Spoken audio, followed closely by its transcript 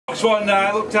Once one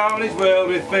night looked out on his world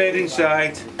with fading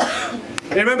sight.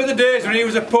 He remembered the days when he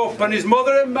was a pup and his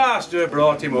mother and master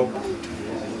brought him up.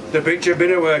 The picture had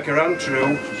been a worker and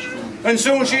true, and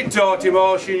soon she taught him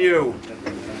all she knew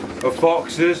of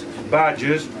foxes,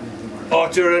 badgers,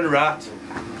 otter and rat.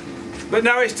 But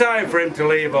now it's time for him to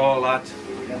leave all that.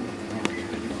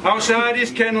 Outside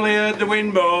his kennel he heard the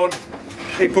wind moan.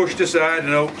 He pushed aside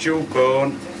an oak chewed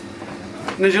bone,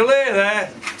 and as he lay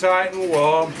there, tight and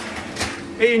warm,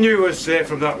 he knew he was safe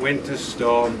from that winter's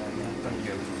storm.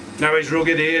 Now his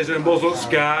rugged ears and muzzle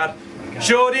scarred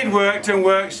showed he'd worked and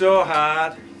worked so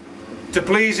hard to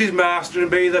please his master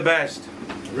and be the best,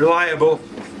 reliable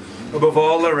above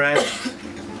all the rest.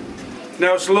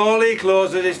 Now slowly he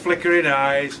closed his flickering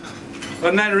eyes,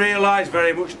 and then realised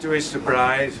very much to his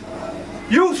surprise,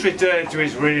 youth returned to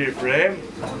his weary frame.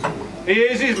 He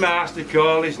hears his master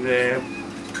call his name.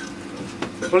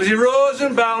 Well, as he rose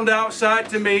and bound outside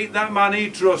to meet that man he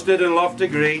trusted and loved to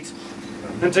greet,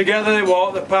 and together they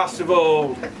walked the paths of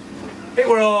old. It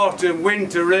were autumn,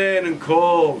 winter, rain and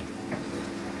cold.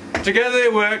 Together they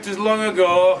worked as long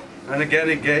ago, and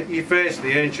again he faced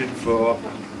the ancient foe.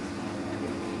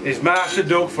 His master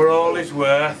dug for all his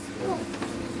worth.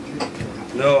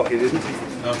 No, he didn't.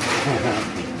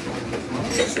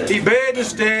 He bade and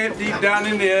stayed deep down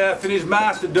in the earth, and his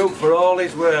master dug for all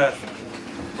his worth.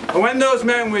 And when those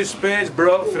men with spades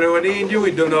broke through, and he knew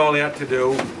he'd done all he had to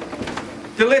do,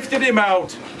 they lifted him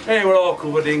out, they were all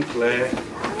covered in clay.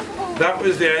 That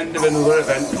was the end of another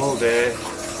eventful day.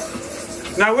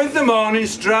 Now with the morning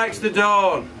strikes the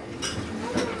dawn,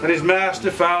 and his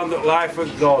master found that life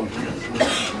had gone.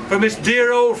 From this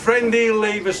dear old friend he'll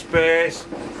leave a space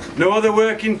no other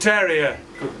working terrier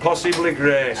could possibly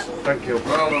grace. Thank you.